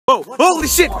Oh, holy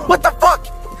shit! What the fuck?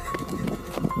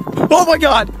 Oh my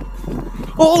god!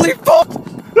 Holy fuck!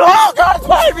 Oh god, it's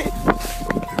behind me!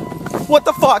 What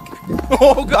the fuck?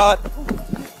 Oh god!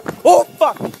 Oh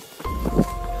fuck!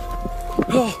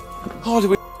 Oh,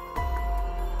 holy.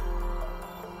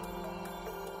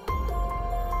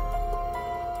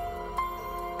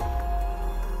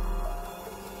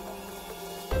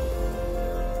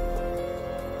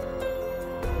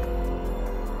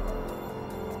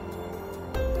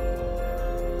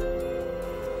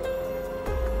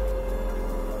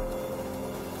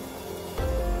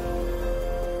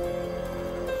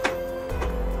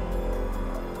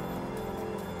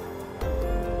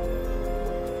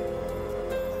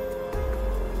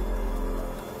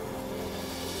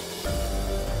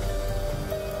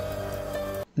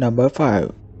 Number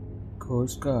 5.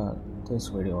 Ghost Girl. This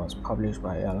video was published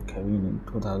by L. Kevin in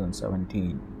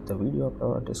 2017. The video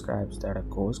uploader describes that a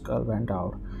ghost girl went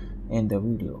out in the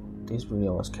video. This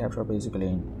video was captured basically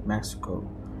in Mexico.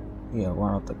 Here,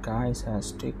 one of the guys has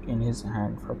stick in his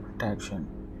hand for protection.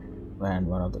 When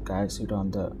one of the guys sit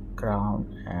on the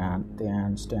ground and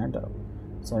then stand up,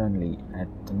 suddenly at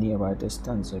the nearby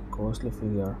distance a ghostly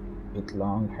figure with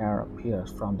long hair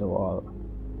appears from the wall.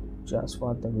 Just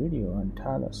watch the video and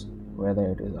tell us whether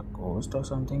it is a ghost or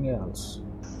something else.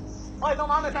 Ay, no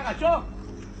mames, se agachó.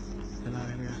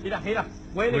 Mira, mira,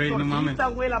 güey, el exorcista,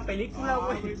 güey, la película,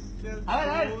 güey. A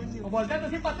ver, volteate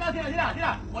así para atrás,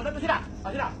 mira, volteate así,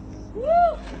 mira.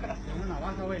 Tiene una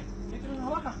navaja, güey. ¿Tiene una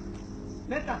navaja?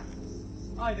 Neta.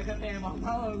 Ay, déjate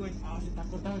mamado, güey. Se está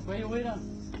cortando el cuello, güey.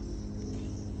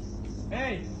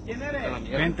 Ey, ¿quién eres?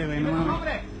 Vente, güey, no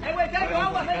mames. Güey, ¿qué hay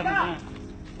agua, cerca?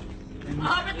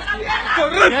 ¡Ah, vete a la mierda!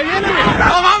 ¡Corre! ¡Ya viene, güey!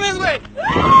 ¡No mames, güey!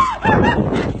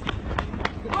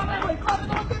 ¡Corre, güey! ¡Corre!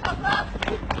 ¡No te atrás!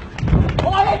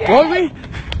 ¡Voy, güey!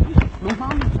 ¡No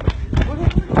mames!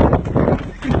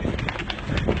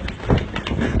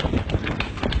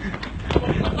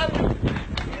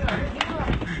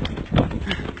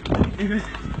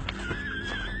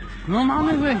 ¡No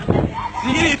mames, güey!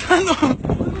 ¡Sigue gritando!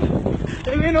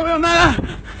 Güey, no veo nada!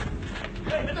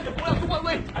 ¡Vete que puedas,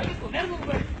 güey! ¡Hay que escondernos,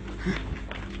 güey!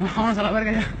 No, vámonos a la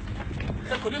verga ya.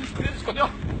 Se escondió.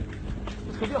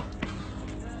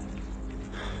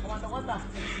 Aguanta.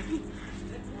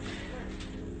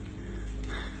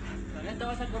 La neta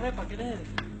vas a correr, ¿para qué le eres?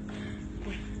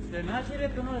 De nada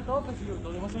sirve que uno le toque, si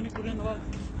los demás van a ir corriendo, vale.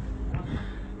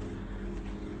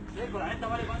 Sí, con la neta,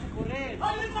 vale, vas a correr.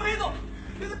 ¡Ay, ven corriendo!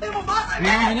 ¡Eso tenemos más,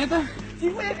 güey! ¿No, neta?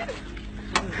 Sí, güey,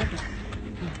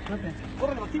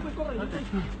 córrelo, sí, güey, córrelo.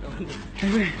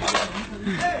 Güey.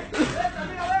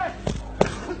 Mira, ve.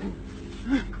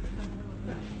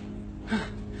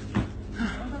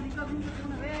 Vamos a brincar de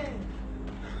una vez.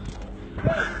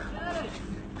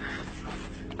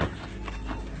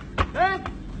 ¡Ven!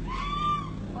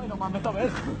 Ay, no mames, esta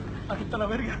vez. Aquí está la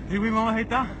verga. Sí, güey, mamá, ahí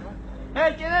está.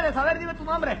 ¡Hey! ¿Quién eres? A ver, dime tu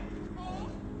nombre.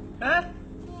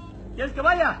 ¿Quieres que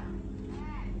vaya?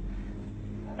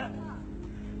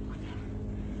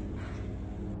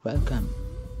 Welcome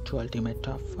to Ultimate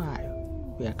Top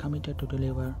 5. We are committed to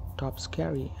deliver top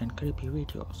scary and creepy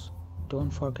videos.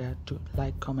 Don't forget to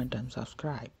like, comment and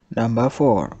subscribe. Number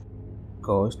 4.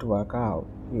 Ghost Workout.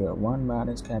 Here, one man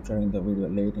is capturing the video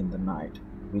late in the night.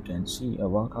 We can see a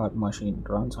workout machine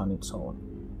runs on its own.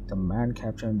 The man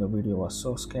capturing the video was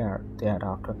so scared that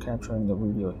after capturing the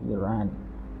video he ran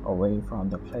away from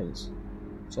the place.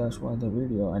 Just watch the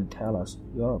video and tell us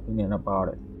your opinion about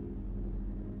it.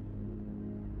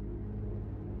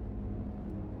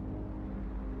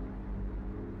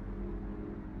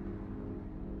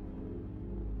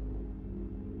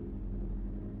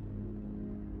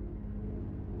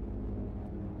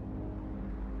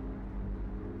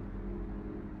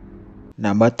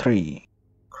 Number 3.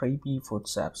 Creepy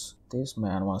footsteps. This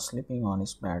man was sleeping on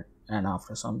his bed and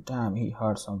after some time he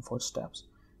heard some footsteps.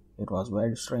 It was a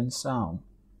very strange sound.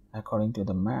 According to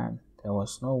the man, there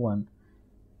was no one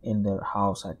in their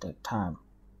house at that time.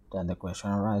 Then the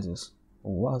question arises, who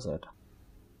was it?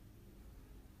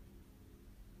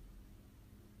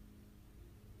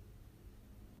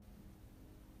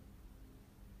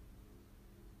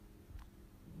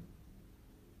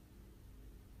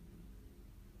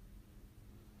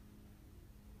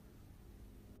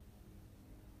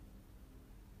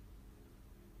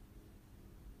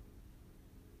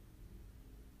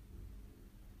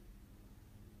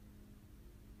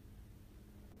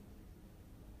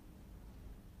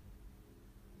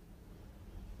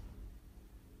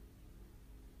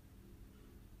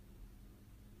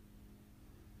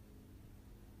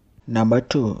 Number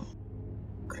 2.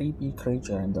 Creepy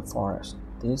creature in the forest.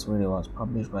 This video was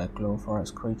published by Glow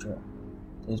Forest Creature.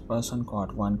 This person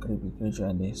caught one creepy creature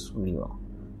in this video.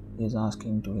 He is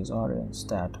asking to his audience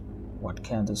that what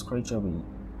can this creature be?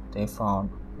 They found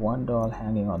one doll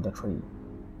hanging on the tree.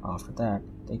 After that,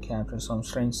 they captured some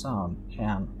strange sound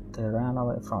and they ran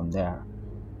away from there.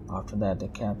 After that, they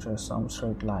captured some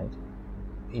street light.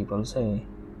 People say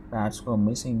bats go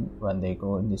missing when they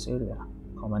go in this area.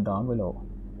 Comment down below.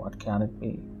 What can it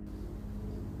be?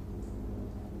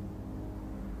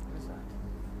 What is that?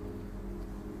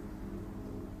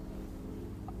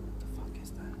 What the fuck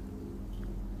is that?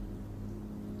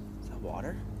 Is that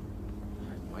water?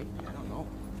 It might be, I don't know.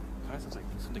 It kind of sounds like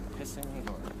something pissing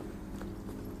or...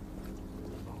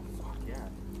 Oh fuck, yeah.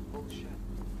 Oh shit.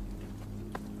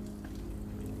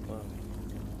 Whoa.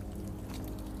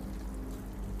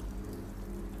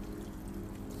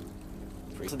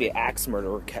 This is the axe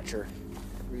murderer catcher.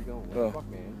 Where you going? What Oh. the fuck,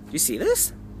 man? Do you see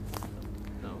this?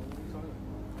 No. What are you talking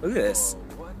about? Look at this.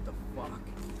 Whoa, what the fuck?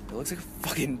 It looks like a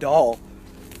fucking doll.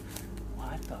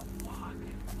 What the fuck?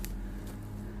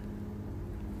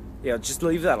 Yeah, just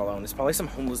leave that alone. It's probably some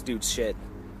homeless dude's shit.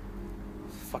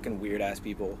 Fucking weird ass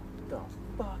people. What the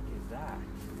fuck is that?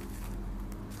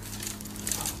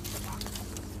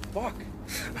 Fuck.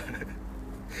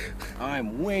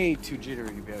 I'm way too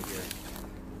jittery about here.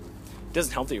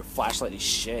 Doesn't help that your flashlight is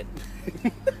shit.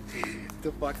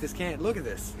 The fuck? This can't. Look at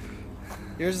this.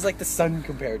 Yours is like the sun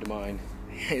compared to mine.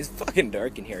 It's fucking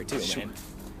dark in here too, Sure. man.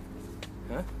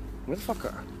 Huh? Where the fuck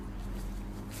are?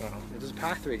 Oh, there's a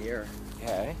path right here.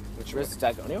 Okay. Which Does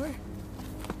that go anywhere?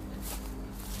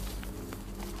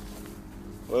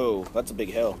 Whoa, that's a big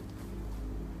hill.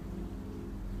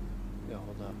 Yeah,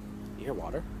 hold up. You hear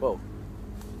water? Whoa.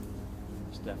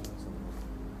 There's definitely something.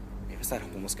 It was that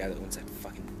homeless guy that owns that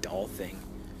fucking doll thing.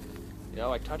 Yeah,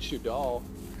 I touched your doll.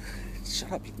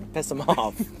 Shut up, you can piss him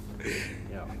off.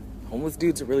 Yeah. Homeless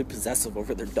dudes are really possessive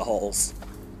over their dolls.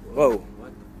 Whoa.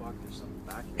 What the fuck? There's something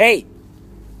back here. Hey!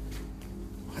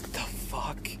 What the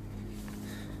fuck?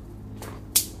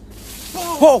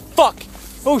 Whoa, fuck!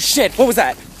 Oh shit, what was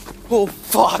that? Oh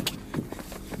fuck!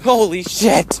 Holy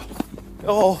shit!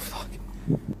 Oh fuck.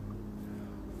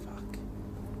 Fuck.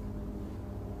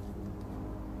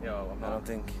 Yo, I don't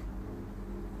think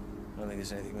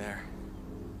there's anything there.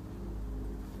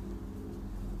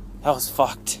 That was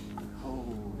fucked. Oh,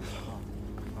 fuck.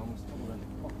 I almost told him.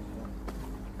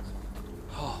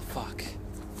 Oh fuck.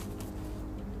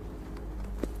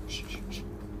 Shh, shh, shh.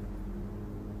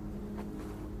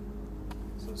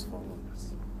 So it's following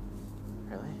us.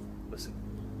 Really? Listen.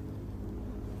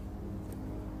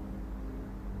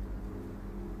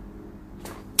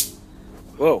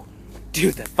 Whoa.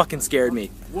 Dude, that fucking scared me.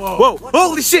 Whoa. Whoa!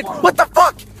 Holy shit! What the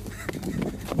fuck?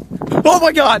 Oh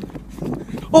my god!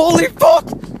 Holy fuck!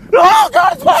 Oh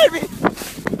god, it's behind me!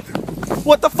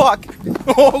 What the fuck?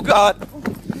 Oh god!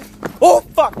 Oh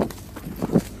fuck!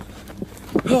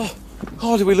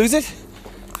 Oh, did we lose it?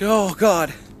 Oh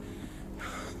god!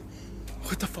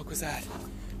 What the fuck was that?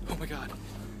 Oh my god!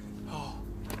 Oh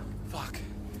fuck!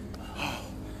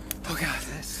 Oh god!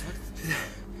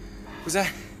 Was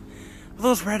that? Are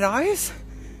those red eyes?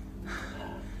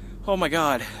 Oh my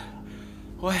god!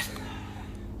 What?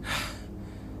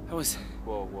 That was.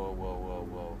 Whoa, whoa, whoa, whoa,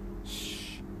 whoa.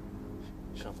 Shh.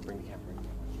 Shut up. Bring the camera. Bring the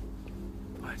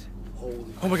camera. What? Holy.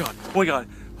 Oh my god! Oh my god!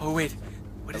 Oh wait!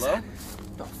 What is Hello? that?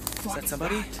 The Is fuck that is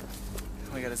somebody? that?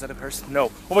 Oh my god! Is that a person?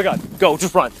 No! Oh my god! Go!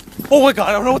 Just run! Oh my god!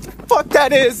 I don't know what the fuck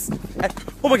that is!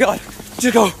 Oh my god!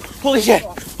 Just go! Holy shit!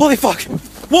 Holy fuck!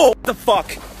 Whoa! What the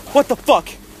fuck? What the fuck?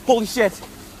 Holy shit!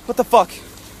 What the fuck?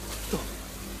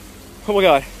 Oh my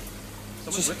god!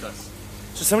 Someone's with us.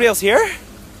 Is somebody else here?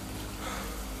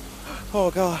 Oh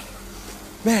god.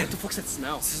 Man, What the fuck's that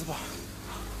smell? this is about...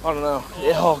 I don't know.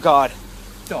 Oh god.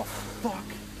 The fuck?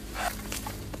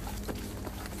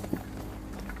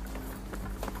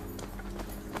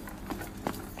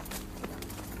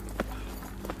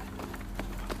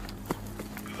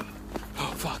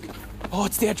 Oh fuck. Oh,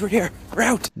 it's the edge right here. We're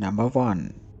out. Number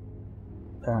 1.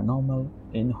 Paranormal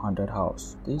in Haunted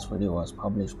House. This video was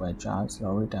published by Charles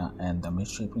Loretta and The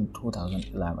Mischief in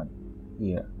 2011.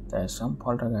 Here, there's some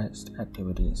poltergeist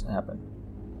activities happen.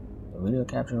 The video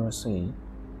capturers say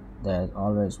there's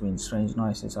always been strange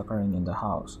noises occurring in the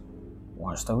house.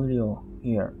 Watch the video.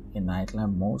 Here, a night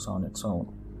lamp moves on its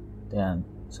own. Then,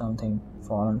 something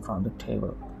fallen from the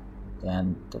table.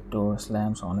 Then, the door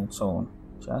slams on its own.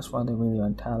 Just watch the video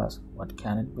and tell us what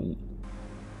can it be.